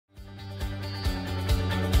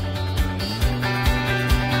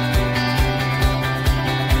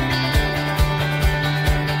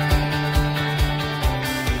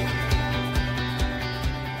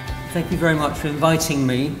Thank you very much for inviting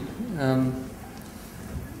me.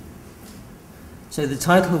 So the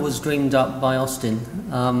title was dreamed up by Austin.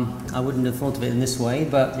 I wouldn't have thought of it in this way,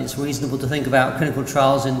 but it's reasonable to think about clinical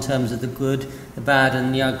trials in terms of the good, the bad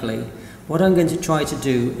and the ugly. What I'm going to try to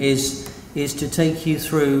do is to take you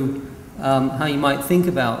through how you might think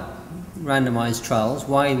about randomized trials,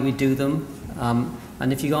 why we do them,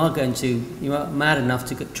 and if you are mad enough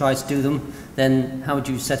to try to do them, then how would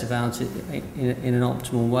you set about it in an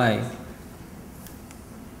optimal way?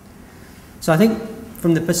 So I think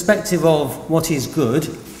from the perspective of what is good,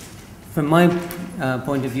 from my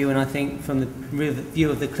point of view, and I think from the view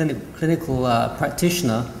of the clinical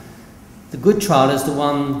practitioner, the good trial is the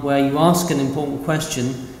one where you ask an important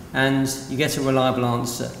question and you get a reliable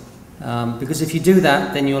answer. Because if you do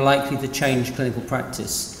that, then you're likely to change clinical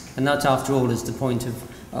practice. And that, after all, is the point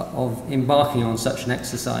of embarking on such an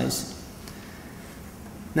exercise.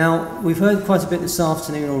 Now, we've heard quite a bit this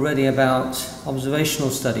afternoon already about observational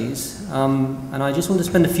studies, and I just want to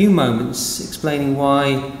spend a few moments explaining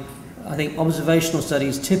why I think observational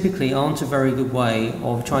studies typically aren't a very good way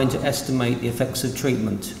of trying to estimate the effects of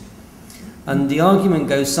treatment. And the argument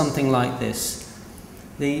goes something like this.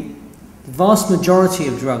 The vast majority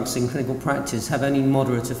of drugs in clinical practice have only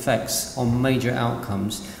moderate effects on major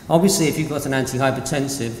outcomes. Obviously, if you've got an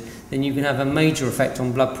antihypertensive, then you can have a major effect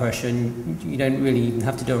on blood pressure, and you don't really even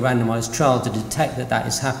have to do a randomized trial to detect that that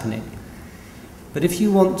is happening. But if you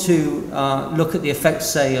want to look at the effects,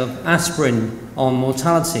 say, of aspirin on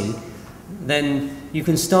mortality, then you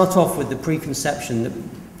can start off with the preconception that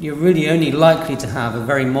you're really only likely to have a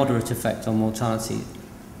very moderate effect on mortality.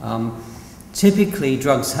 Typically,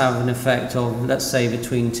 drugs have an effect of, let's say,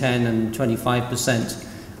 between 10 and 25%.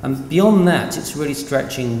 And beyond that, it's really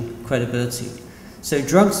stretching credibility. So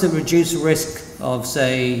drugs that reduce risk of,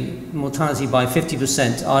 say, mortality by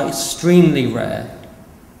 50% are extremely rare,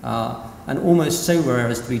 and almost so rare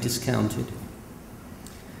as to be discounted.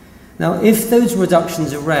 Now, if those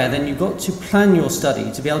reductions are rare, then you've got to plan your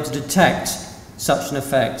study to be able to detect such an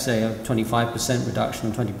effect, say a 25%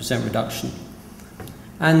 reduction or 20% reduction.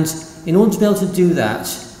 And in order to be able to do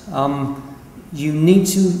that, you need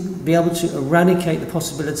to be able to eradicate the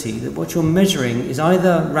possibility that what you're measuring is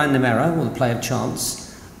either random error, or the play of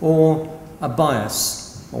chance, or a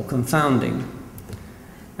bias, or confounding.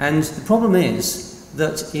 And the problem is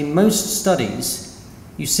that in most studies,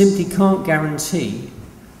 you simply can't guarantee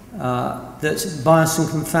that bias and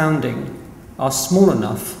confounding are small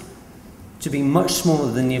enough to be much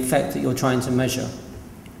smaller than the effect that you're trying to measure.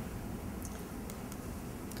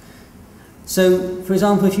 So, for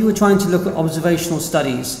example, if you were trying to look at observational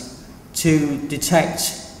studies to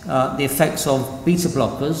detect the effects of beta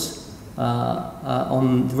blockers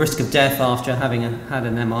on the risk of death after having had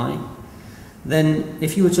an MI, then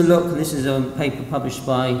if you were to look, and this is a paper published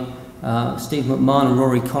by Steve McMahon and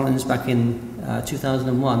Rory Collins back in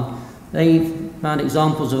 2001, they found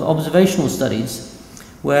examples of observational studies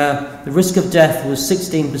where the risk of death was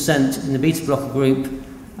 16% in the beta blocker group,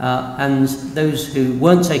 and those who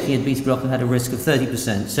weren't taking a beta blocker had a risk of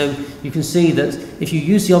 30%. So you can see that if you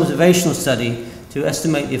use the observational study to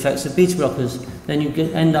estimate the effects of beta blockers, then you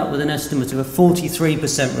end up with an estimate of a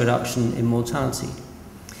 43% reduction in mortality.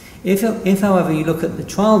 If, however, you look at the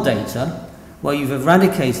trial data, where you've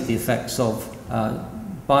eradicated the effects of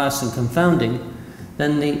bias and confounding,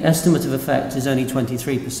 then the estimate of effect is only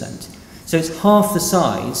 23%. So it's half the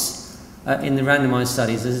size in the randomized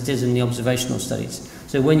studies as it is in the observational studies.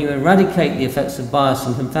 So when you eradicate the effects of bias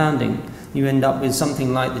and confounding, you end up with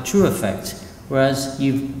something like the true effect, whereas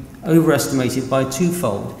you've overestimated by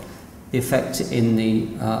twofold the effect in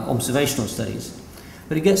the observational studies.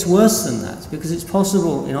 But it gets worse than that, because it's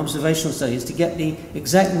possible in observational studies to get the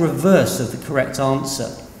exact reverse of the correct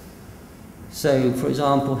answer. So, for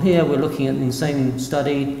example, here we're looking at the same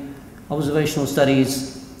study. Observational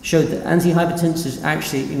studies showed that antihypertensives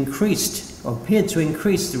actually increased, or appeared to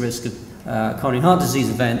increase, the risk of coronary heart disease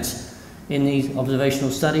event in these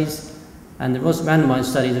observational studies, and the randomized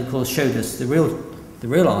studies, of course, showed us the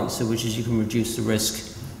real answer, which is you can reduce the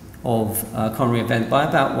risk of coronary event by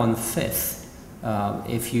about 1/5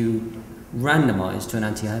 if you randomize to an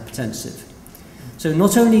antihypertensive. So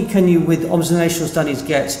not only can you, with observational studies,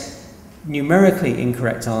 get numerically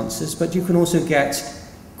incorrect answers, but you can also get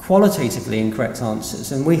qualitatively incorrect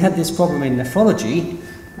answers. And we had this problem in nephrology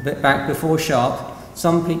a bit back before Sharp.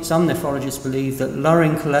 Some nephrologists believed that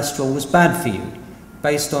lowering cholesterol was bad for you,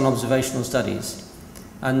 based on observational studies.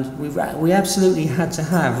 And we absolutely had to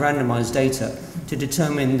have randomized data to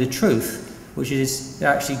determine the truth, which is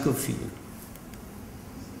actually good for you.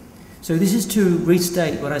 So this is to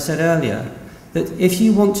restate what I said earlier, that if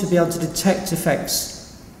you want to be able to detect effects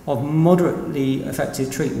of moderately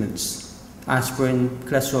effective treatments, aspirin,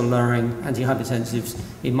 cholesterol-lowering, antihypertensives.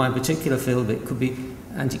 In my particular field, it could be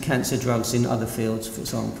anti-cancer drugs in other fields, for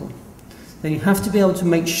example. Then you have to be able to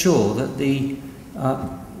make sure that the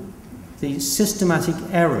systematic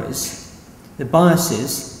errors, the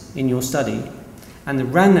biases in your study, and the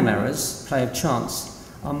random errors, play of chance,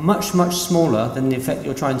 are much, much smaller than the effect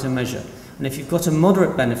you're trying to measure. And if you've got a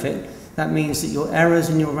moderate benefit, that means that your errors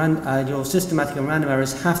in your systematic and random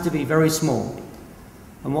errors have to be very small.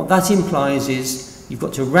 And what that implies is you've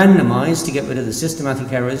got to randomize to get rid of the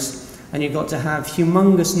systematic errors, and you've got to have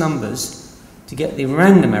humongous numbers to get the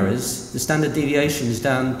random errors, the standard deviations,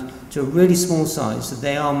 down to a really small size, so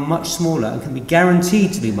they are much smaller and can be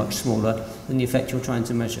guaranteed to be much smaller than the effect you're trying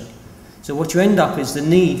to measure. So what you end up is the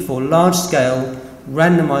need for large-scale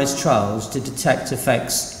randomized trials to detect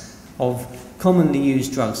effects of commonly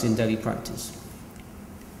used drugs in daily practice.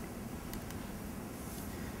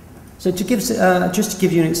 So to give, just to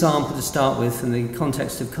give you an example to start with from the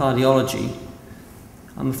context of cardiology,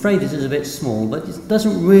 I'm afraid this is a bit small, but it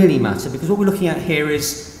doesn't really matter, because what we're looking at here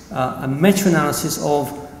is a meta-analysis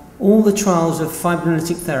of all the trials of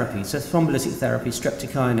fibrinolytic therapy, so thrombolytic therapy,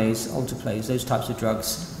 streptokinase, alteplase, those types of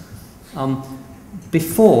drugs,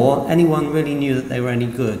 before anyone really knew that they were any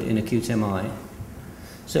good in acute MI.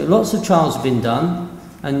 So lots of trials have been done,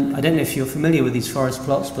 and I don't know if you're familiar with these forest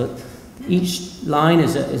plots, but each line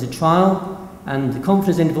is a trial, and the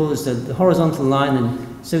confidence interval is the horizontal line,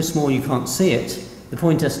 and so small you can't see it. The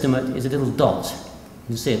point estimate is a little dot. You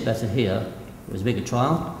can see it better here. It was a bigger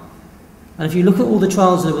trial. And if you look at all the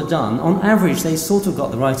trials that were done, on average they sort of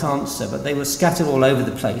got the right answer, but they were scattered all over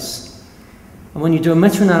the place. And when you do a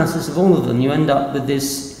meta-analysis of all of them, you end up with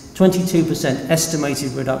this 22%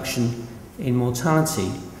 estimated reduction in mortality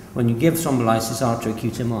when you give thrombolysis after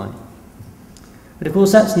acute MI. But of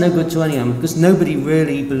course that's no good to anyone, because nobody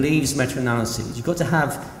really believes meta-analyses. You've got to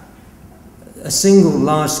have a single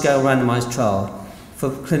large-scale randomized trial for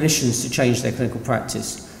clinicians to change their clinical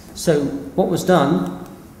practice. So what was done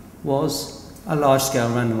was a large-scale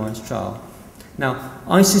randomized trial. Now,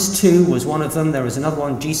 ISIS-2 was one of them. There was another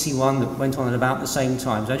one, GC1, that went on at about the same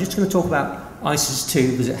time. So I'm just going to talk about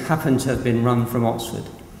ISIS-2 because it happened to have been run from Oxford.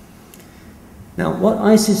 Now, what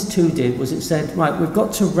ISIS-2 did was it said, right, we've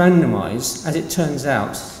got to randomize, as it turns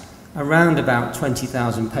out, around about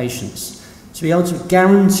 20,000 patients to be able to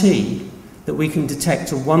guarantee that we can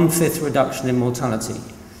detect a 1/5 reduction in mortality.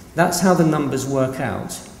 That's how the numbers work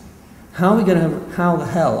out. How the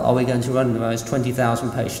hell are we going to randomize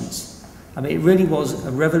 20,000 patients? I mean, it really was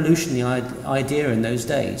a revolutionary idea in those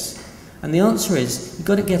days. And the answer is, you've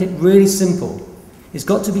got to get it really simple. It's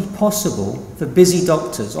got to be possible for busy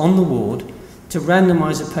doctors on the ward to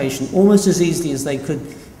randomize a patient almost as easily as they could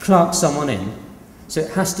clerk someone in. So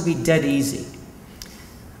it has to be dead easy.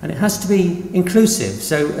 And it has to be inclusive,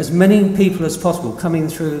 so as many people as possible coming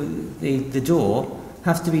through the door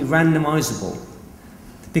have to be randomizable.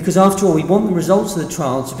 Because after all, we want the results of the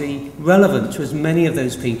trial to be relevant to as many of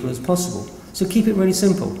those people as possible. So keep it really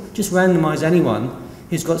simple. Just randomize anyone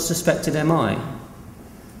who's got suspected MI.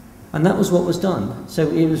 And that was what was done. So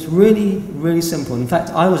it was really, really simple. In fact,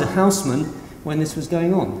 I was a houseman when this was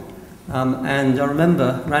going on. And I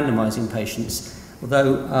remember randomizing patients.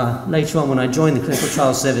 Although later on when I joined the Clinical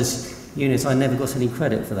Trials Service unit, I never got any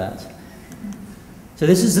credit for that. So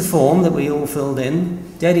this is the form that we all filled in,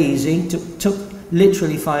 dead easy, took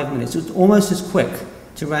literally 5 minutes. It was almost as quick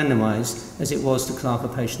to randomise as it was to clerk a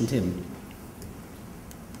patient in.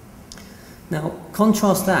 Now,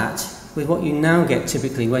 contrast that with what you now get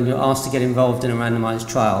typically when you're asked to get involved in a randomised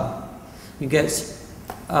trial. You get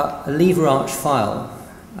a lever arch file.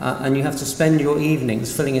 And you have to spend your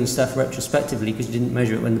evenings filling in stuff retrospectively because you didn't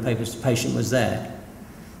measure it when the patient was there.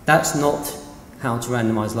 That's not how to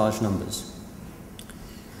randomise large numbers.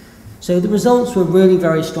 So the results were really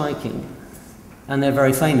very striking, and they're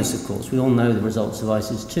very famous, of course. We all know the results of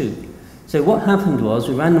ISIS-2. So what happened was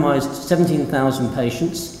we randomised 17,000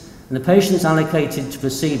 patients, and the patients allocated to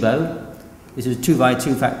placebo. This was a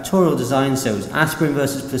 2x2 factorial design, so it was aspirin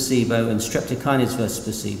versus placebo and streptokinase versus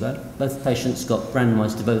placebo. Both patients got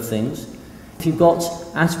randomized to both things. If you've got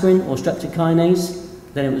aspirin or streptokinase,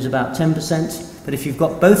 then it was about 10%, but if you've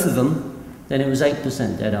got both of them, then it was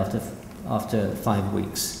 8% dead after 5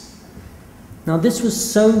 weeks. Now this was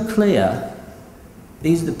so clear,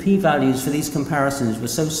 the p-values for these comparisons were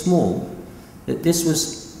so small that this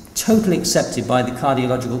was totally accepted by the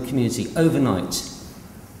cardiological community overnight.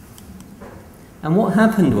 And what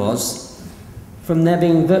happened was, from there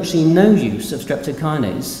being virtually no use of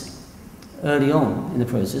streptokinase early on in the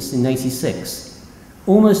process, in '86,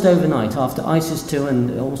 almost overnight after ISIS-2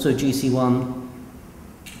 and also GC1,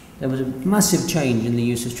 there was a massive change in the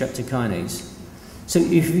use of streptokinase. So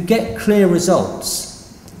if you get clear results,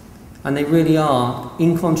 and they really are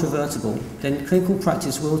incontrovertible, then clinical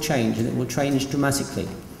practice will change, and it will change dramatically.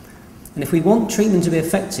 And if we want treatment to be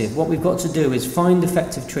effective, what we've got to do is find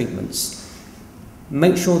effective treatments,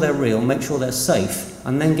 make sure they're real, make sure they're safe,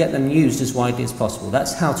 and then get them used as widely as possible.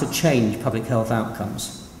 That's how to change public health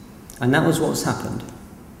outcomes. And that was what's happened.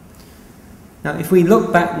 Now, if we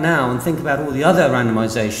look back now and think about all the other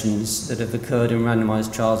randomizations that have occurred in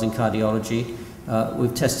randomized trials in cardiology,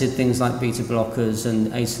 we've tested things like beta blockers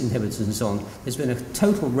and ACE inhibitors and so on. There's been a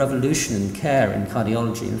total revolution in care in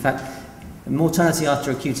cardiology. In fact, mortality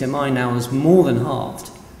after acute MI now is more than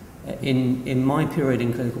halved in my period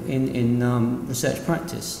in clinical research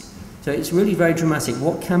practice. So it's really very dramatic.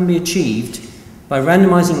 What can be achieved by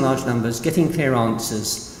randomizing large numbers, getting clear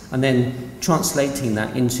answers, and then translating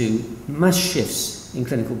that into mass shifts in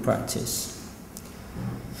clinical practice.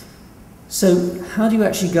 So how do you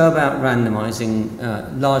actually go about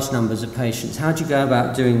randomizing large numbers of patients? How do you go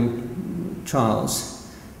about doing trials?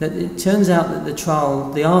 That it turns out that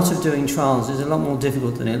the art of doing trials is a lot more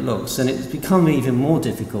difficult than it looks, and it's become even more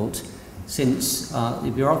difficult since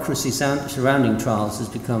the bureaucracy surrounding trials has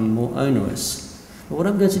become more onerous. But what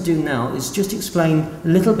I'm going to do now is just explain a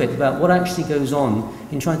little bit about what actually goes on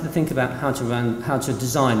in trying to think about how to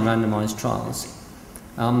design randomized trials.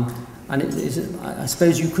 And I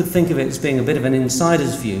suppose you could think of it as being a bit of an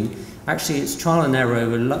insider's view. Actually, it's trial and error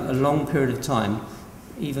over a long period of time.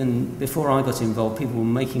 Even before I got involved, people were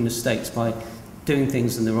making mistakes by doing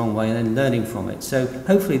things in the wrong way and then learning from it. So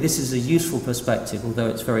hopefully this is a useful perspective, although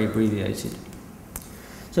it's very abbreviated.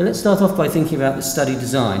 So let's start off by thinking about the study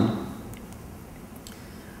design.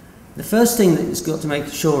 The first thing that it's got to make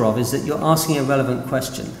sure of is that you're asking a relevant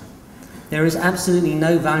question. There is absolutely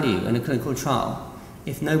no value in a clinical trial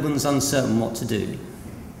if no one's uncertain what to do.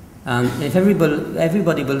 If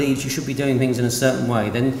everybody believes you should be doing things in a certain way,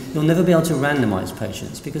 then you'll never be able to randomize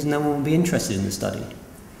patients because no one will be interested in the study.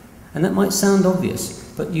 And that might sound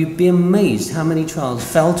obvious, but you'd be amazed how many trials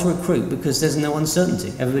fail to recruit because there's no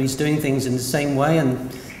uncertainty. Everybody's doing things in the same way and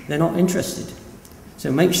they're not interested.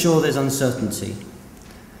 So make sure there's uncertainty.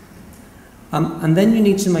 And then you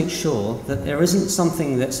need to make sure that there isn't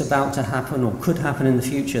something that's about to happen or could happen in the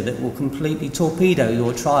future that will completely torpedo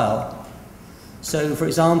your trial. So, for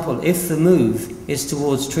example, if the move is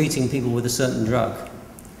towards treating people with a certain drug,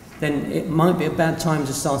 then it might be a bad time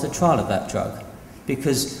to start a trial of that drug,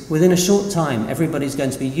 because within a short time everybody's going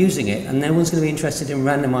to be using it and no one's going to be interested in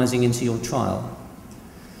randomizing into your trial.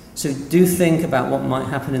 So do think about what might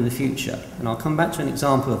happen in the future, and I'll come back to an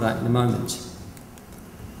example of that in a moment.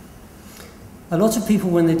 A lot of people,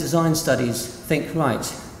 when they design studies, think,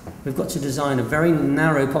 right, we've got to design a very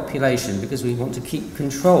narrow population because we want to keep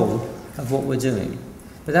control of what we're doing.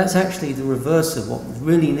 But that's actually the reverse of what's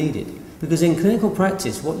really needed. Because in clinical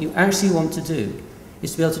practice, what you actually want to do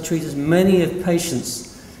is to be able to treat as many of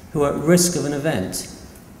patients who are at risk of an event,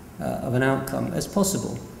 of an outcome, as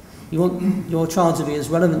possible. You want your trial to be as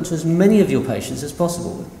relevant to as many of your patients as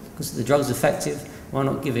possible. Because if the drug's effective, why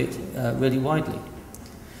not give it really widely?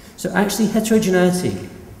 So actually heterogeneity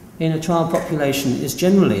in a trial population is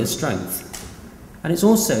generally a strength. And it's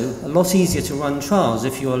also a lot easier to run trials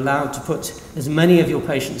if you're allowed to put as many of your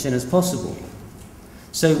patients in as possible.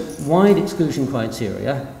 So wide inclusion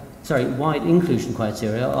criteria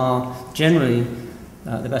are generally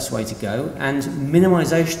the best way to go, and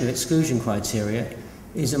minimization of exclusion criteria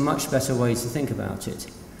is a much better way to think about it.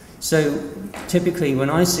 So typically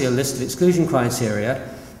when I see a list of exclusion criteria,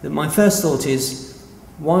 my first thought is,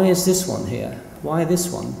 why is this one here? Why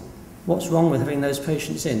this one? What's wrong with having those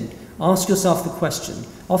patients in? Ask yourself the question.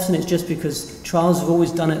 Often it's just because trials have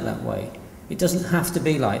always done it that way. It doesn't have to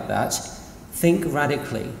be like that. Think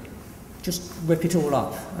radically. Just rip it all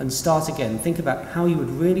up and start again. Think about how you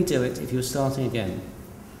would really do it if you were starting again.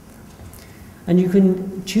 And you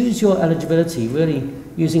can choose your eligibility really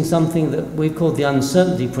using something that we've called the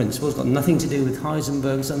uncertainty principle. It's got nothing to do with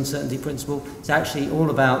Heisenberg's uncertainty principle. It's actually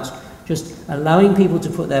all about just allowing people to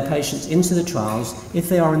put their patients into the trials if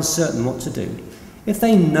they are uncertain what to do. If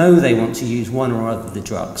they know they want to use one or other of the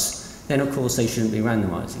drugs, then of course they shouldn't be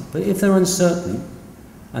randomizing. But if they're uncertain,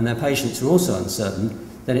 and their patients are also uncertain,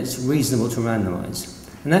 then it's reasonable to randomize.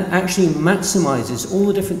 And that actually maximizes all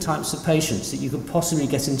the different types of patients that you could possibly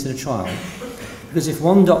get into the trial. Because if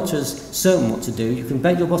one doctor's certain what to do, you can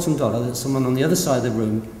bet your bottom dollar that someone on the other side of the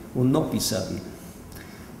room will not be certain.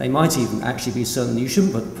 They might even actually be certain you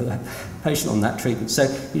shouldn't put a patient on that treatment. So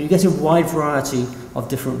you get a wide variety of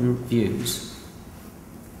different views.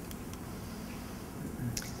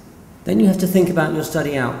 Then you have to think about your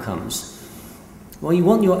study outcomes. Well, you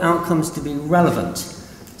want your outcomes to be relevant.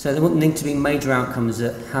 So there wouldn't need to be major outcomes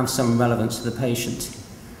that have some relevance to the patient.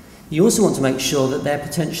 You also want to make sure that they're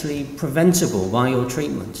potentially preventable by your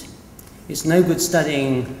treatment. It's no good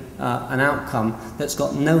studying an outcome that's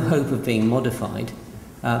got no hope of being modified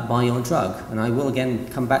by your drug, and I will again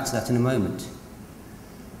come back to that in a moment.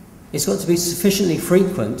 It's got to be sufficiently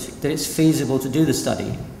frequent that it's feasible to do the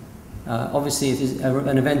study. Obviously, if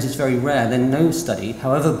an event is very rare, then no study,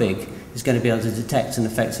 however big, is going to be able to detect an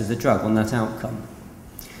effect of the drug on that outcome.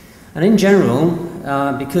 And in general,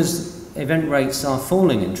 because event rates are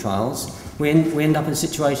falling in trials, we end up in a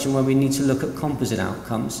situation where we need to look at composite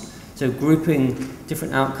outcomes. So grouping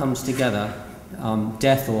different outcomes together,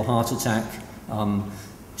 death or heart attack,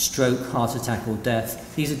 stroke, heart attack or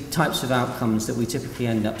death. These are types of outcomes that we typically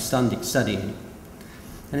end up studying. And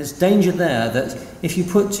there's danger there that if you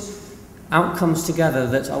put outcomes together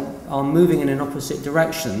that are moving in an opposite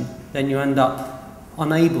direction, then you end up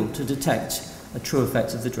unable to detect a true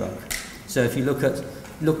effect of the drug. So if you looked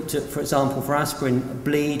at, for example, for aspirin, a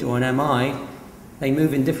bleed or an MI, they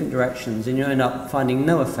move in different directions and you end up finding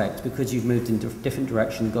no effect because you've moved in different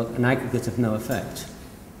directions, got an aggregate of no effect.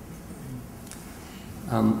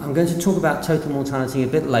 I'm going to talk about total mortality a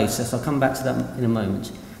bit later, so I'll come back to that in a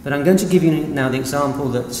moment. But I'm going to give you now the example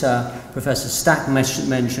that Professor Stack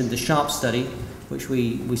mentioned, the SHARP study, which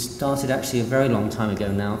we started actually a very long time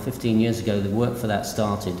ago now, 15 years ago, the work for that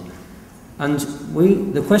started. And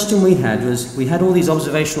the question we had was, we had all these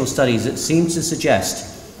observational studies that seemed to suggest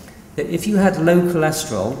that if you had low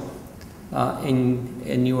cholesterol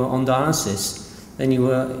and you were on dialysis, then you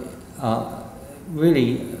were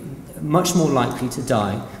really much more likely to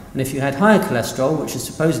die. And if you had higher cholesterol, which is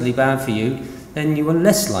supposedly bad for you, then you were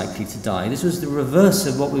less likely to die. This was the reverse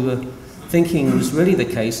of what we were thinking was really the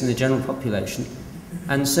case in the general population.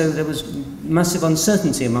 And so there was massive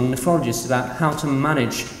uncertainty among nephrologists about how to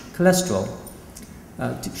manage cholesterol.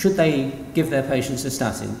 Should they give their patients a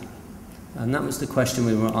statin? And that was the question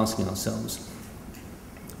we were asking ourselves.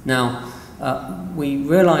 Now, we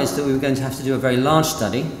realized that we were going to have to do a very large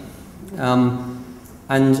study.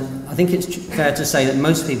 And I think it's fair to say that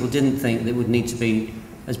most people didn't think that it would need to be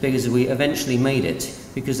as big as we eventually made it,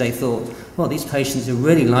 because they thought, well, these patients are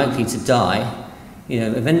really likely to die. You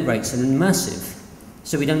know, event rates are massive,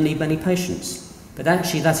 so we don't need many patients. But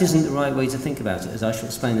actually, that isn't the right way to think about it, as I shall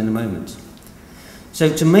explain in a moment.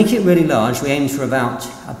 So to make it really large, we aimed for about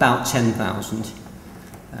 10,000.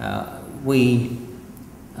 We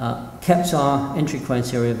kept our entry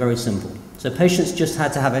criteria very simple. So patients just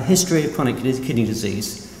had to have a history of chronic kidney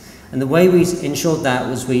disease. And the way we ensured that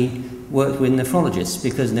was we worked with nephrologists,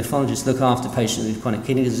 because nephrologists look after patients with chronic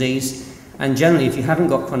kidney disease. And generally, if you haven't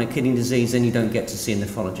got chronic kidney disease, then you don't get to see a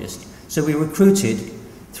nephrologist. So we recruited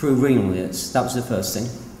through renal years. That was the first thing.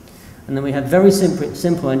 And then we had very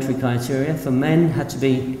simple entry criteria. For men, had to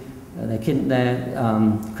be their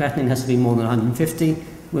creatinine has to be more than 150,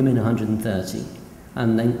 women 130.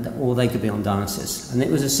 Or they could be on dialysis. And it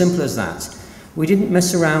was as simple as that. We didn't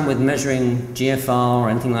mess around with measuring GFR or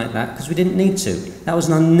anything like that, because we didn't need to. That was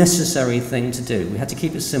an unnecessary thing to do. We had to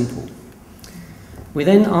keep it simple. We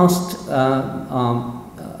then asked our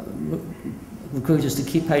recruiters to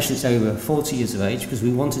keep patients over 40 years of age, because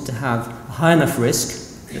we wanted to have a high enough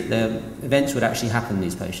risk that the events would actually happen in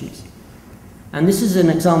these patients. And this is an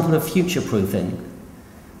example of future-proofing.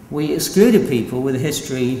 We excluded people with a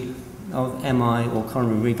history of MI or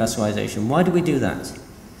coronary revascularization. Why did we do that?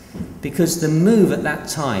 Because the move at that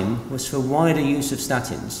time was for wider use of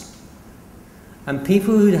statins. And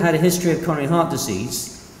people who had a history of coronary heart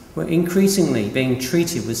disease were increasingly being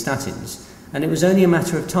treated with statins. And it was only a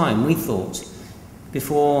matter of time, we thought,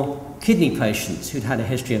 before kidney patients who'd had a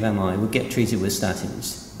history of MI would get treated with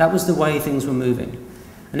statins. That was the way things were moving.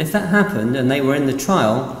 And if that happened and they were in the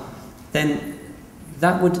trial, then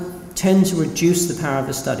that would tend to reduce the power of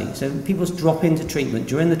the study. So when people drop into treatment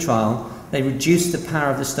during the trial, they reduce the power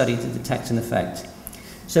of the study to detect an effect.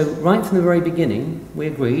 So right from the very beginning, we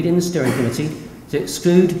agreed in the steering committee to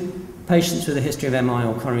exclude patients with a history of MI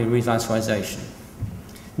or coronary revascularization.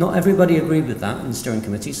 Not everybody agreed with that in the steering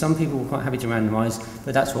committee. Some people were quite happy to randomise,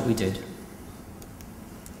 but that's what we did.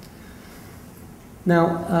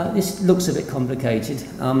 Now, this looks a bit complicated,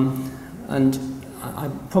 and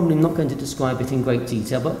I'm probably not going to describe it in great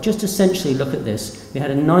detail, but just essentially look at this. We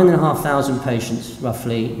had 9,500 patients,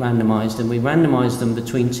 roughly, randomised, and we randomised them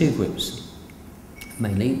between two groups,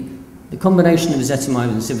 mainly. The combination of ezetimibe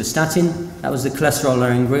and simvastatin, that was the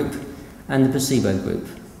cholesterol-lowering group, and the placebo group.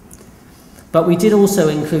 But we did also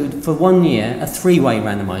include, for 1 year, a three-way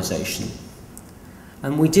randomisation.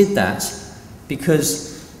 And we did that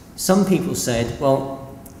because some people said,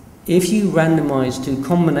 well, if you randomise to a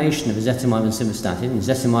combination of ezetimibe and simvastatin,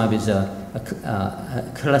 ezetimibe is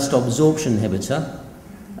a cholesterol absorption inhibitor,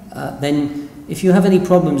 then if you have any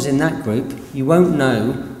problems in that group, you won't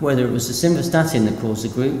know whether it was the simvastatin that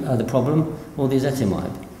caused the problem or the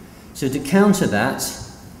ezetimibe. So to counter that,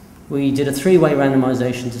 we did a three-way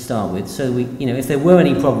randomisation to start with. So if there were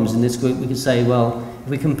any problems in this group, we could say, well, if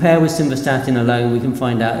we compare with simvastatin alone, we can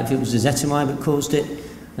find out if it was ezetimibe that caused it,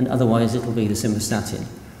 and otherwise it will be the simvastatin.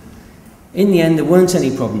 In the end, there weren't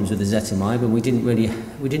any problems with ezetimibe, and we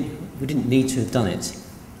didn't need to have done it,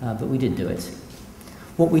 but we did do it.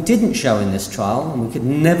 What we didn't show in this trial, and we could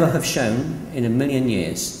never have shown in a million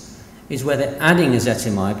years, is whether adding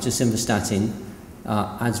ezetimibe to simvastatin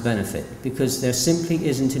adds benefit, because there simply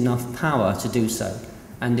isn't enough power to do so,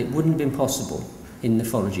 and it wouldn't have been possible in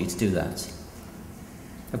nephrology to do that.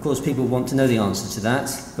 Of course, people want to know the answer to that,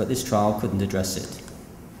 but this trial couldn't address it.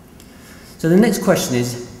 So the next question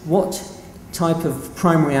is, what type of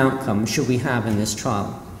primary outcome should we have in this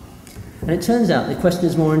trial? And it turns out the question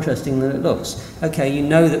is more interesting than it looks. Okay, you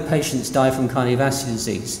know that patients die from cardiovascular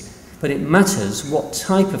disease, but it matters what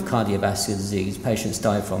type of cardiovascular disease patients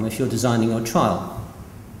die from if you're designing your trial.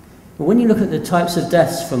 But when you look at the types of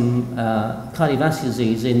deaths from cardiovascular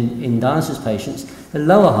disease in dialysis patients, the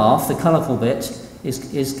lower half, the colourful bit, is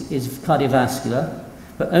cardiovascular,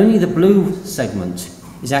 but only the blue segment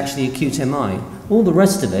is actually acute MI. All the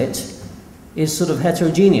rest of it is sort of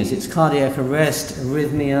heterogeneous. It's cardiac arrest,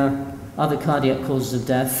 arrhythmia, other cardiac causes of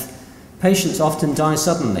death. Patients often die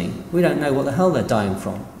suddenly. We don't know what the hell they're dying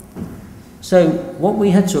from. So what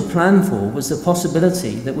we had to plan for was the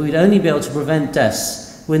possibility that we would only be able to prevent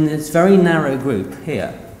deaths within this very narrow group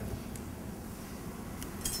here.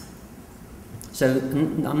 So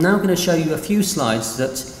I'm now going to show you a few slides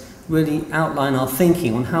that really outline our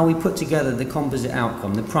thinking on how we put together the composite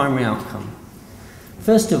outcome, the primary outcome.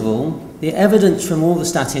 First of all, the evidence from all the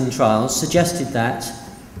statin trials suggested that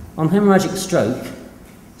on hemorrhagic stroke,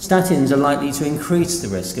 statins are likely to increase the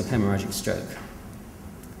risk of hemorrhagic stroke.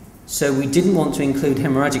 So we didn't want to include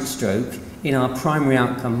hemorrhagic stroke in our primary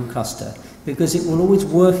outcome cluster because it will always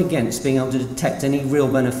work against being able to detect any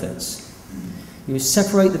real benefits. You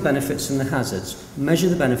separate the benefits from the hazards, measure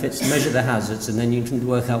the benefits, measure the hazards, and then you can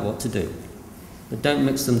work out what to do. But don't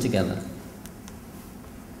mix them together.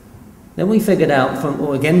 Then we figured out,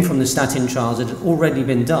 from the statin trials that had already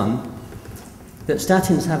been done, that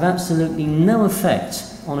statins have absolutely no effect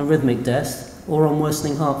on arrhythmic death or on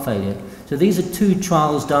worsening heart failure. So these are two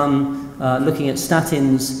trials done looking at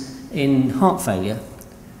statins in heart failure.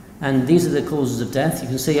 And these are the causes of death. You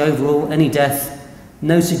can see overall, any death,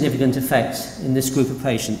 no significant effect in this group of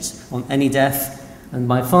patients on any death. And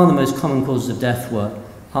by far the most common causes of death were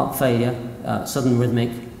heart failure, sudden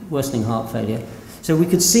arrhythmic, worsening heart failure. So we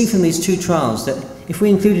could see from these two trials that if we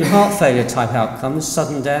included heart failure type outcomes,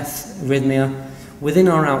 sudden death, arrhythmia, within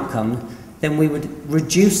our outcome, then we would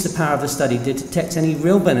reduce the power of the study to detect any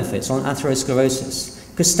real benefits on atherosclerosis.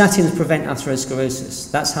 Because statins prevent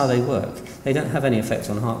atherosclerosis. That's how they work. They don't have any effect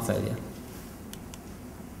on heart failure.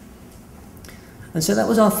 And so that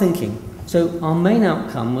was our thinking. So our main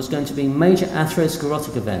outcome was going to be major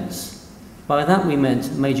atherosclerotic events. By that we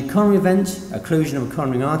meant major coronary event, occlusion of a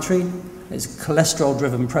coronary artery. It's a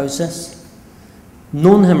cholesterol-driven process.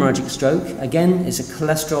 Non-hemorrhagic stroke, again, is a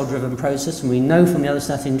cholesterol-driven process, and we know from the other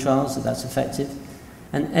statin trials that that's effective.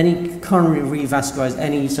 And any coronary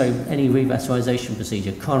revascularization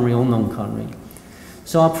procedure, coronary or non-coronary.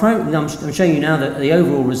 So I'm showing you now that the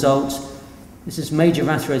overall result, this is major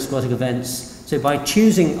atherosclerotic events. So by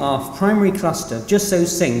choosing our primary cluster, just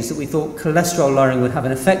those things that we thought cholesterol lowering would have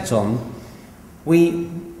an effect on, we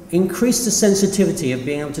increased the sensitivity of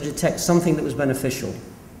being able to detect something that was beneficial.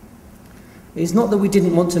 It's not that we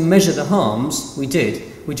didn't want to measure the harms, we did.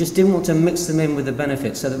 We just didn't want to mix them in with the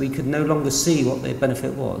benefits so that we could no longer see what the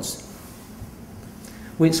benefit was.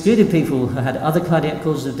 We excluded people who had other cardiac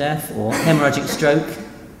causes of death or hemorrhagic stroke,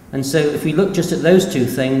 and so if we looked just at those two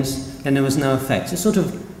things, then there was no effect. It's sort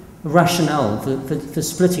of a rationale for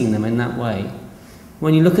splitting them in that way.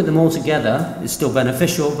 When you look at them all together, it's still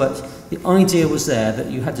beneficial, but the idea was there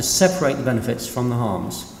that you had to separate the benefits from the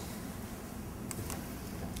harms.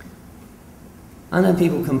 I know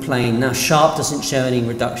people complain, now SHARP doesn't show any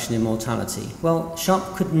reduction in mortality. Well,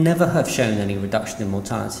 SHARP could never have shown any reduction in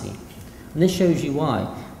mortality. And this shows you why.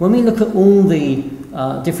 When we look at all the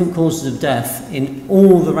different causes of death in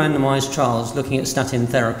all the randomized trials looking at statin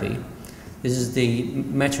therapy, this is the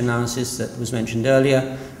meta-analysis that was mentioned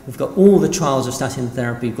earlier. We've got all the trials of statin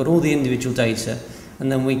therapy, we've got all the individual data,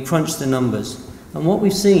 and then we crunch the numbers. And what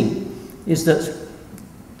we've seen is that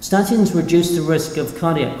statins reduce the risk of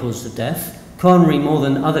cardiac causes of death coronary more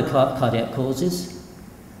than other cardiac causes.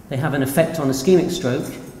 They have an effect on ischemic stroke,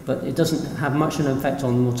 but it doesn't have much of an effect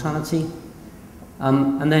on mortality,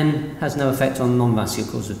 and then has no effect on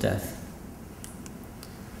non-vascular cause of death.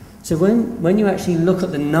 So when you actually look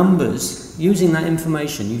at the numbers, using that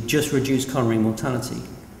information, you just reduce coronary mortality.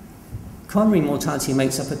 Coronary mortality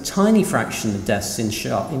makes up a tiny fraction of deaths in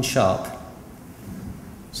SHARP.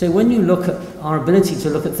 So when you look at our ability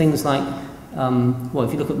to look at things like, well,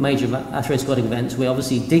 if you look at major atherosclerotic events, we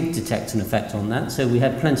obviously did detect an effect on that, so we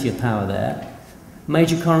had plenty of power there.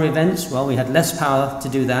 Major coronary events, well, we had less power to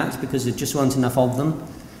do that because there just weren't enough of them.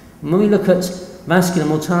 And when we look at vascular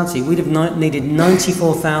mortality, we'd have needed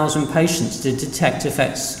 94,000 patients to detect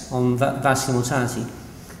effects on vascular mortality.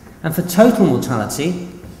 And for total mortality,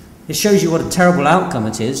 it shows you what a terrible outcome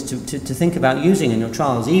it is to think about using in your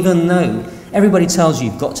trials. Even though everybody tells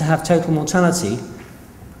you you've got to have total mortality,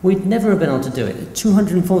 we'd never have been able to do it.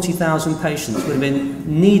 240,000 patients would have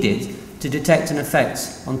been needed to detect an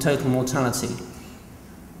effect on total mortality.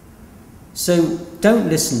 So don't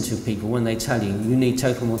listen to people when they tell you you need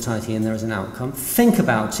total mortality and there is an outcome. Think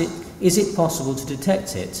about it. Is it possible to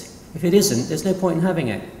detect it? If it isn't, there's no point in having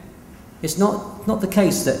it. It's not the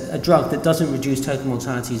case that a drug that doesn't reduce total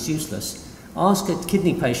mortality is useless. Ask a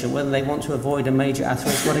kidney patient whether they want to avoid a major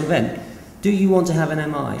atherosclerotic event. Do you want to have an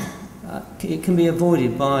MI? It can be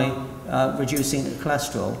avoided by reducing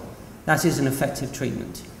cholesterol. That is an effective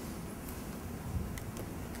treatment.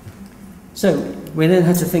 So we then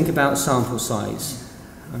had to think about sample size.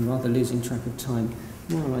 I'm rather losing track of time.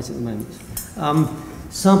 Where am I at the moment?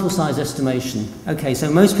 Sample size estimation. Okay, so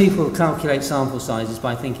most people calculate sample sizes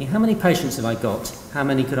by thinking, how many patients have I got? How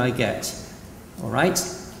many could I get? All right.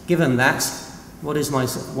 Given that, what is my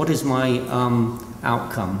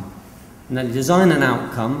outcome? And then design an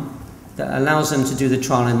outcome that allows them to do the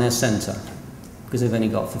trial in their centre, because they've only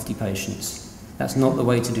got 50 patients. That's not the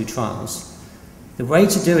way to do trials. The way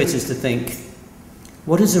to do it is to think,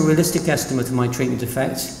 what is a realistic estimate of my treatment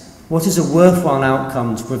effect? What is a worthwhile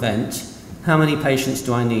outcome to prevent? How many patients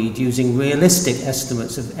do I need, using realistic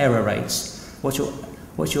estimates of error rates? What's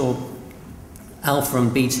your alpha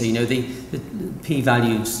and beta, you know, the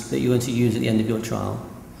p-values that you're going to use at the end of your trial?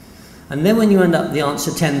 And then when you end up the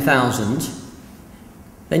answer 10,000,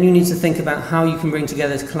 then you need to think about how you can bring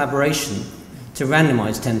together collaboration to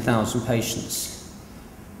randomize 10,000 patients.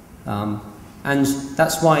 And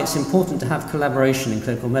that's why it's important to have collaboration in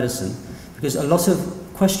clinical medicine, because a lot of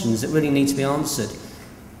questions that really need to be answered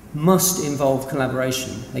must involve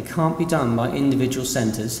collaboration. They can't be done by individual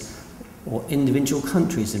centres or individual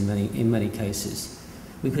countries in many cases.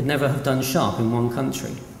 We could never have done SHARP in one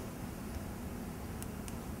country.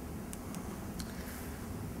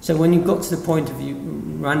 So when you've got to the point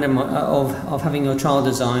of having your trial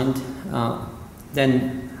designed,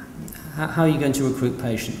 then how are you going to recruit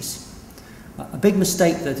patients? A big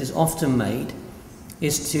mistake that is often made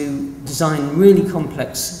is to design really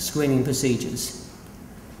complex screening procedures.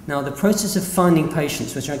 Now, the process of finding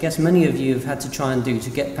patients, which I guess many of you have had to try and do to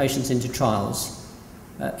get patients into trials,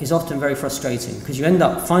 is often very frustrating, because you end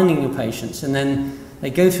up finding your patients and then they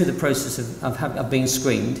go through the process of being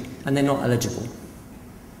screened and they're not eligible.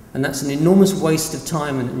 And that's an enormous waste of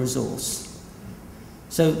time and resource.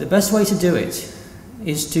 So the best way to do it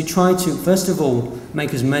is to try to, first of all,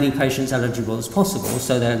 make as many patients eligible as possible,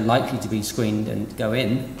 so they're likely to be screened and go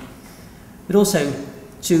in, but also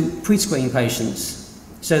to pre-screen patients,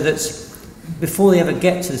 so that before they ever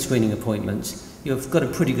get to the screening appointment, you've got a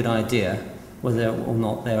pretty good idea whether or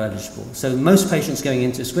not they're eligible. So most patients going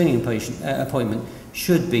into a screening appointment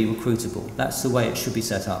should be recruitable. That's the way it should be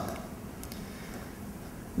set up.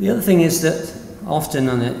 The other thing is that often,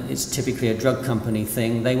 and it's typically a drug company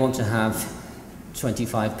thing, they want to have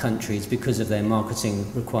 25 countries because of their marketing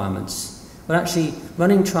requirements. But actually,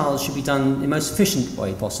 running trials should be done in the most efficient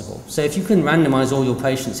way possible. So if you can randomize all your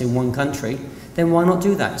patients in one country, then why not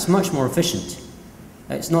do that? It's much more efficient.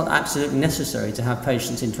 It's not absolutely necessary to have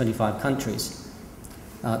patients in 25 countries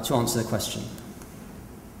to answer the question.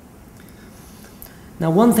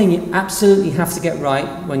 Now, one thing you absolutely have to get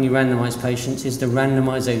right when you randomize patients is the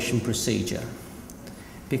randomization procedure.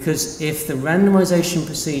 Because if the randomization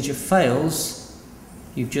procedure fails,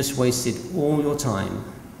 you've just wasted all your time.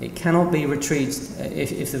 It cannot be retrieved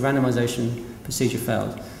if the randomization procedure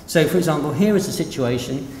failed. So, for example, here is a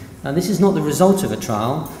situation, and this is not the result of a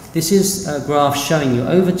trial. This is a graph showing you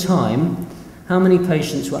over time how many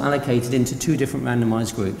patients were allocated into two different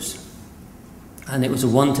randomized groups. And it was a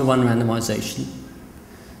one-to-one randomization.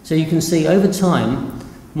 So you can see over time,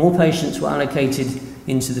 more patients were allocated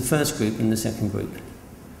into the first group than the second group.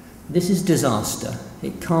 This is disaster.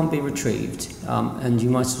 It can't be retrieved, and you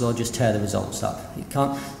might as well just tear the results up.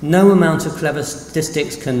 No amount of clever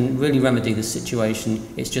statistics can really remedy the situation.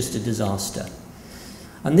 It's just a disaster.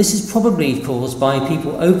 And this is probably caused by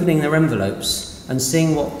people opening their envelopes and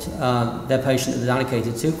seeing what their patient is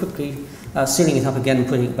allocated to, quickly sealing it up again and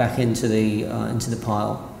putting it back into the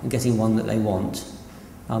pile and getting one that they want.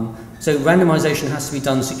 So randomization has to be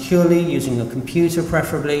done securely, using a computer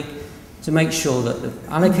preferably, to make sure that the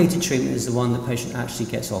allocated treatment is the one the patient actually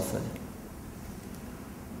gets offered.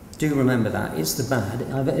 Do remember that. It's the bad.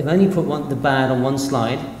 I've only put the bad on one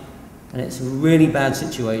slide, and it's a really bad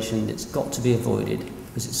situation that's got to be avoided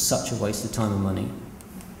because it's such a waste of time and money.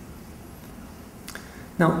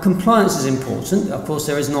 Now, compliance is important. Of course,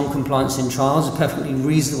 there is non-compliance in trials. It's perfectly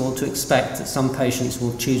reasonable to expect that some patients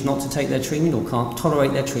will choose not to take their treatment or can't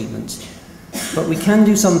tolerate their treatment. But we can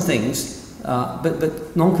do some things.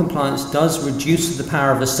 But non-compliance does reduce the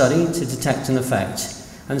power of the study to detect an effect.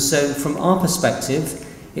 And so from our perspective,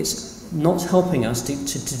 it's not helping us to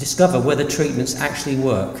discover whether treatments actually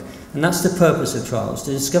work. And that's the purpose of trials,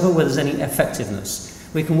 to discover whether there's any effectiveness.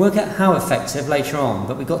 We can work out how effective later on,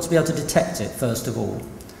 but we've got to be able to detect it first of all.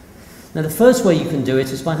 Now, the first way you can do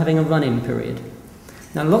it is by having a run-in period.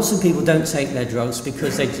 Now, lots of people don't take their drugs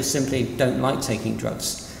because they just simply don't like taking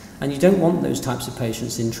drugs. And you don't want those types of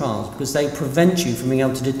patients in trials because they prevent you from being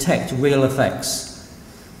able to detect real effects.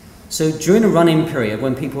 So during a run-in period,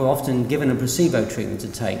 when people are often given a placebo treatment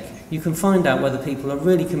to take, you can find out whether people are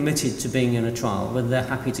really committed to being in a trial, whether they're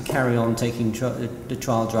happy to carry on taking the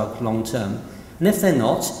trial drug long term. And if they're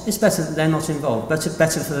not, it's better that they're not involved.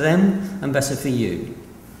 Better for them and better for you.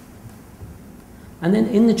 And then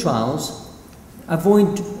in the trials,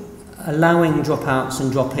 avoid allowing dropouts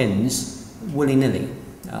and drop-ins willy-nilly.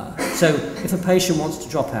 So if a patient wants to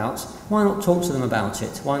drop out, why not talk to them about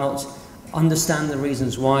it? Why not understand the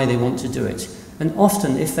reasons why they want to do it? And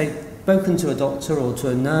often, if they've spoken to a doctor or to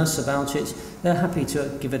a nurse about it, they're happy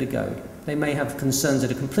to give it a go. They may have concerns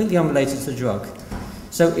that are completely unrelated to the drug.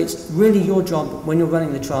 So it's really your job, when you're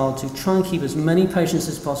running the trial, to try and keep as many patients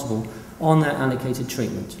as possible on their allocated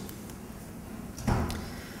treatment.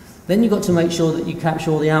 Then you've got to make sure that you capture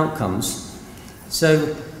all the outcomes.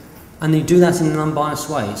 And you do that in an unbiased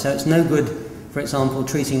way. So it's no good, for example,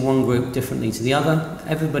 treating one group differently to the other.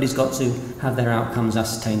 Everybody's got to have their outcomes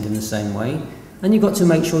ascertained in the same way. And you've got to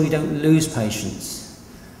make sure you don't lose patients.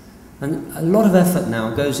 And a lot of effort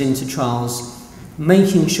now goes into trials,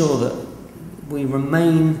 making sure that we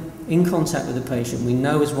remain in contact with the patient. We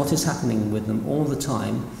know what is happening with them all the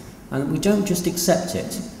time. And we don't just accept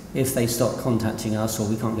it if they stop contacting us or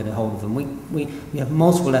we can't get a hold of them. We have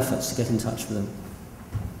multiple efforts to get in touch with them.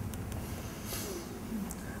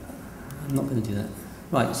 I'm not going to do that.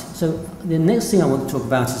 Right, so the next thing I want to talk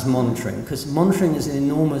about is monitoring, because monitoring is an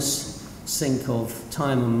enormous sink of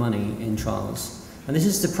time and money in trials. And this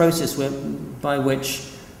is the process by which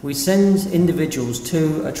we send individuals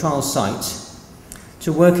to a trial site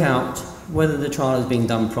to work out whether the trial is being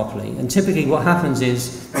done properly. And typically what happens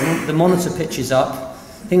is the monitor pitches up,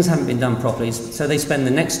 things haven't been done properly, so they spend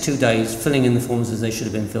the next 2 days filling in the forms as they should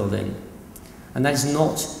have been filled in. And that is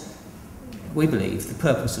not, we believe, the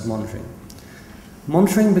purpose of monitoring.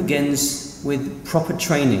 Monitoring begins with proper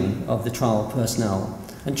training of the trial personnel,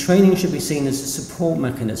 and training should be seen as a support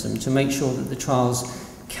mechanism to make sure that the trials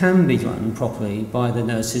can be run properly by the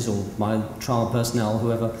nurses or by trial personnel,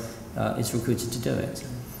 whoever is recruited to do it.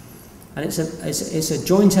 And it's a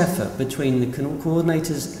joint effort between the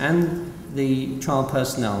coordinators and the trial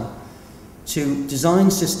personnel to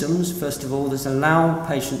design systems, first of all, that allow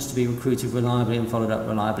patients to be recruited reliably and followed up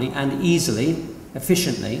reliably and easily,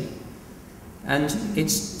 efficiently. And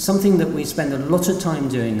it's something that we spend a lot of time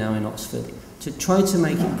doing now in Oxford, to try to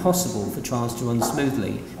make it possible for trials to run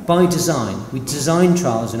smoothly. By design, we design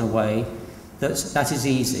trials in a way that is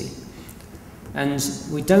easy. And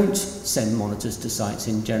we don't send monitors to sites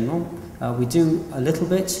in general. We do a little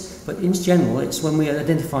bit, but in general it's when we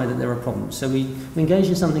identify that there are problems. So we engage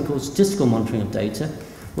in something called statistical monitoring of data,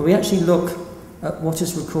 where we actually look at what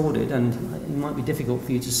is recorded, and it might be difficult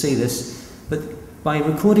for you to see this, but by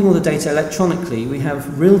recording all the data electronically, we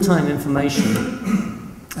have real-time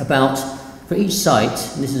information about, for each site,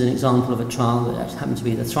 and this is an example of a trial that happened to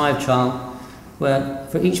be the Thrive trial, where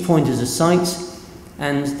for each point is a site,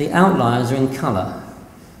 and the outliers are in colour.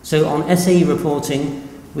 So on SAE reporting,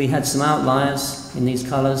 we had some outliers in these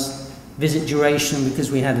colours. Visit duration,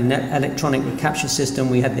 because we had an electronic recapture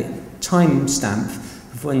system, we had the time stamp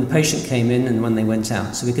of when the patient came in and when they went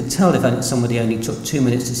out. So we could tell if somebody only took 2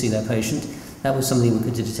 minutes to see their patient. That was something we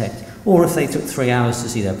could detect. Or if they took 3 hours to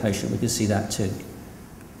see their patient, we could see that too.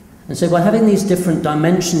 And so by having these different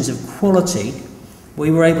dimensions of quality,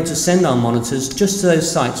 we were able to send our monitors just to those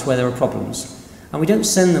sites where there are problems. And we don't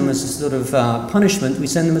send them as a sort of punishment, we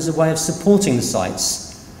send them as a way of supporting the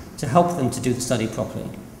sites to help them to do the study properly.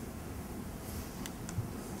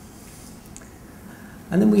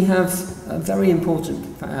 And then we have a very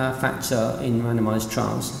important factor in randomized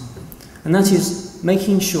trials, and that is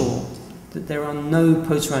making sure that there are no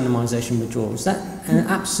post-randomization withdrawals. That's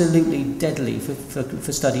absolutely deadly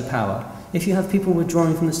for study power. If you have people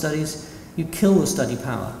withdrawing from the studies, you kill the study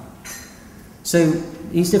power. So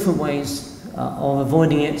these different ways of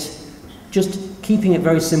avoiding it, just keeping it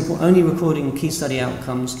very simple, only recording key study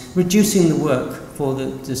outcomes, reducing the work for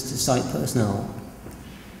the site personnel.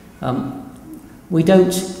 We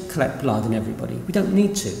don't collect blood in everybody. We don't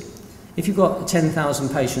need to. If you've got a 10,000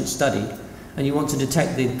 patient study and you want to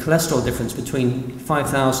detect the cholesterol difference between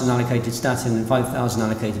 5,000 allocated statin and 5,000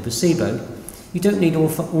 allocated placebo, you don't need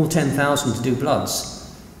all 10,000 to do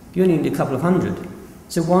bloods. You only need a couple of hundred.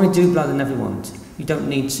 So why do blood in everyone? You don't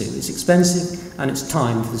need to. It's expensive and it's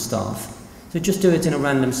time for the staff. So just do it in a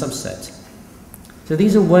random subset. So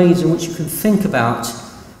these are ways in which you can think about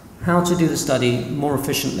how to do the study more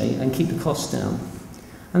efficiently and keep the costs down.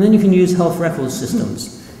 And then you can use health record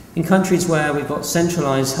systems. In countries where we've got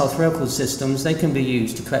centralised health record systems, they can be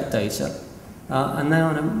used to collect data. And they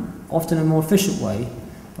are often a more efficient way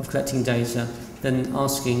of collecting data than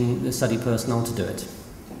asking the study personnel to do it.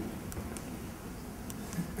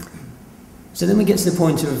 So then we get to the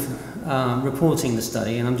point of reporting the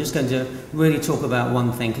study, and I'm just going to really talk about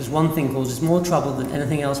one thing, because one thing causes more trouble than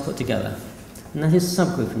anything else put together. And that is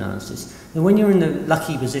subgroup analysis. And when you're in the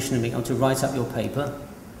lucky position of being able to write up your paper,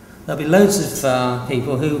 there'll be loads of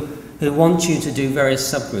people who want you to do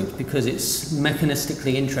various subgroups because it's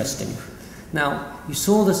mechanistically interesting. Now, you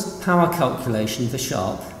saw this power calculation for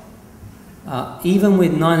SHARP. Even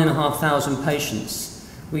with 9,500 patients,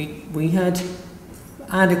 we had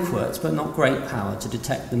adequate but not great power to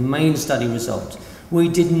detect the main study result. We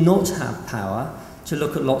did not have power to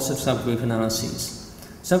look at lots of subgroup analyses.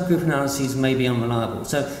 Subgroup analyses may be unreliable.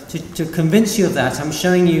 So to convince you of that, I'm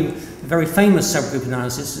showing you a very famous subgroup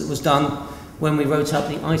analysis that was done when we wrote up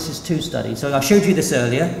the ISIS-2 study. So I showed you this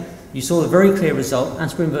earlier. You saw a very clear result,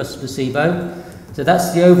 aspirin versus placebo. So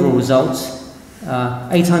that's the overall result,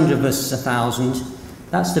 800 versus 1,000.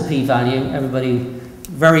 That's the p-value. Everybody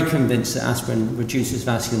very convinced that aspirin reduces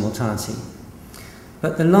vascular mortality.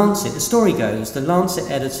 But the Lancet, the story goes, the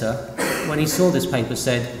Lancet editor, when he saw this paper,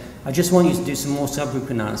 said, I just want you to do some more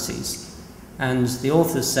subgroup analyses. And the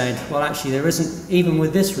authors said, well, actually, there isn't, even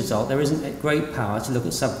with this result, there isn't great power to look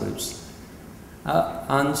at subgroups.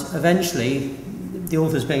 And eventually, the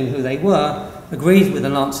authors, being who they were, agreed with the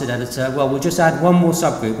Lancet editor, well, we'll just add one more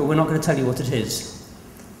subgroup, but we're not going to tell you what it is.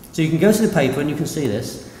 So you can go to the paper and you can see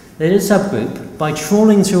this. They did a subgroup by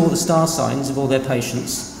trawling through all the star signs of all their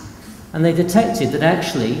patients, and they detected that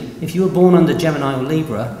actually, if you were born under Gemini or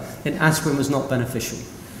Libra, then aspirin was not beneficial.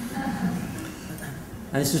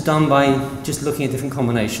 And this was done by just looking at different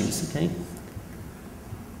combinations, okay?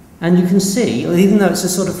 And you can see, even though it's a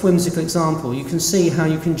sort of whimsical example, you can see how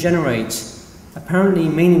you can generate apparently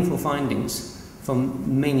meaningful findings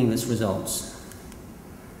from meaningless results.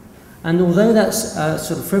 And although that's a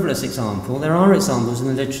sort of frivolous example, there are examples in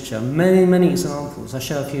the literature, many, many examples, I'll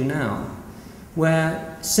show a few now,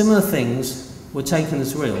 where similar things were taken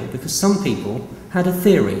as real because some people had a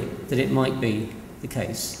theory that it might be the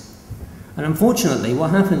case. And unfortunately, what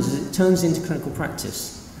happens is it turns into clinical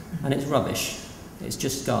practice, and it's rubbish. It's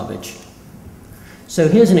just garbage. So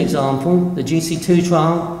here's an example. The GC2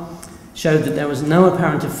 trial showed that there was no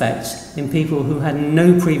apparent effect in people who had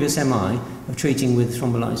no previous MI of treating with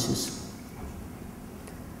thrombolysis.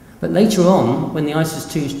 But later on, when the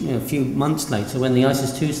ISIS-2, a few months later, when the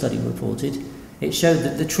ISIS-2 study reported, it showed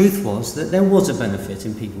that the truth was that there was a benefit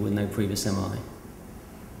in people with no previous MI.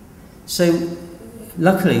 So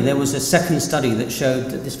luckily, there was a second study that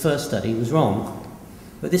showed that this first study was wrong.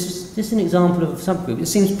 But this is an example of a subgroup. It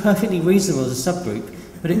seems perfectly reasonable as a subgroup,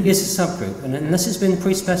 but it is a subgroup. And unless it's been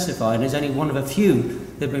pre-specified, and it's only one of a few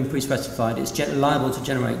that have been pre-specified, it's liable to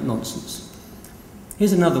generate nonsense.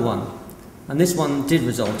 Here's another one. And this one did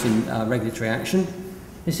result in regulatory action.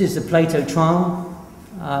 This is the Plato trial,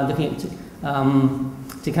 looking at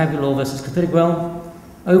ticagrelor versus clopidogrel.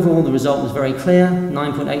 Overall, the result was very clear,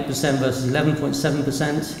 9.8% versus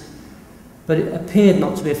 11.7%, but it appeared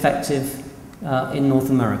not to be effective in North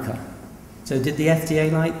America. So did the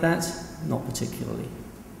FDA like that? Not particularly.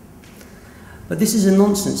 But this is a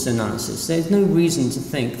nonsense analysis. There's no reason to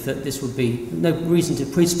think that this would be, no reason to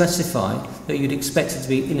pre-specify that you'd expect it to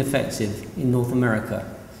be ineffective in North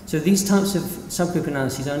America. So these types of subgroup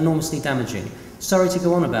analyses are enormously damaging. Sorry to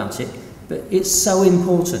go on about it, but it's so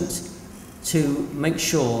important to make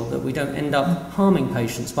sure that we don't end up harming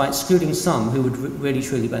patients by excluding some who would really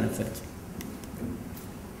truly benefit.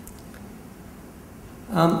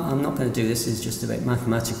 I'm not going to do this, it's just a bit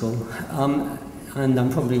mathematical, and I'm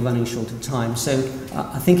probably running short of time. So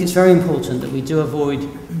I think it's very important that we do avoid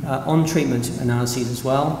on-treatment analyses as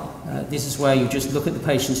well. This is where you just look at the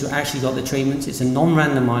patients who actually got the treatment. It's a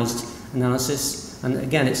non-randomized analysis, and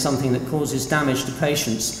again, it's something that causes damage to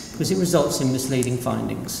patients because it results in misleading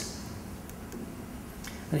findings.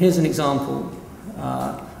 And here's an example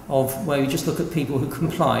of where you just look at people who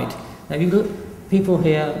complied. Now, if you look at people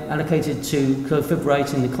here allocated to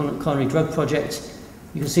clofibrate in the coronary drug project,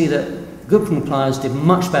 you can see that good compliers did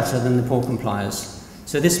much better than the poor compliers.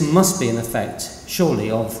 So this must be an effect, surely,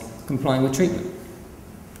 of complying with treatment.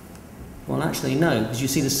 Well, actually, no, because you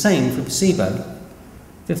see the same for placebo.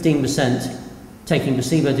 15% taking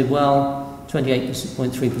placebo did well,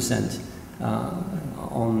 28.3%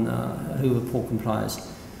 on who were poor compliers.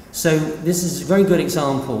 So this is a very good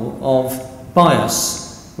example of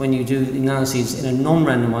bias when you do analyses in a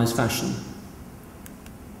non-randomized fashion.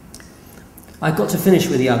 I got to finish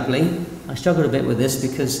with the ugly. I struggled a bit with this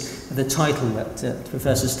because of the title that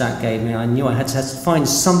Professor Stack gave me. I knew I had to find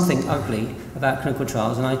something ugly about clinical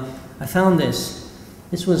trials, and I found this.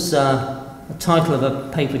 This was a title of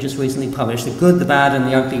a paper just recently published, The Good, the Bad and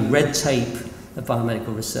the Ugly Red Tape of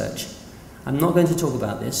Biomedical Research. I'm not going to talk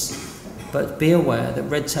about this, but be aware that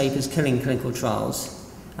red tape is killing clinical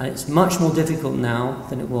trials, and it's much more difficult now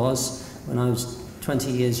than it was when I was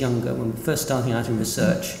 20 years younger, when we were first starting out in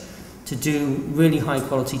research, to do really high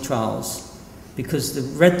quality trials, because the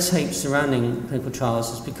red tape surrounding clinical trials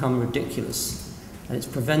has become ridiculous, and it's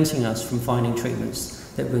preventing us from finding treatments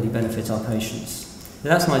that really benefit our patients. So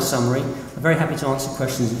that's my summary. I'm very happy to answer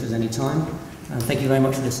questions if there's any time, and thank you very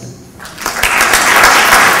much for listening.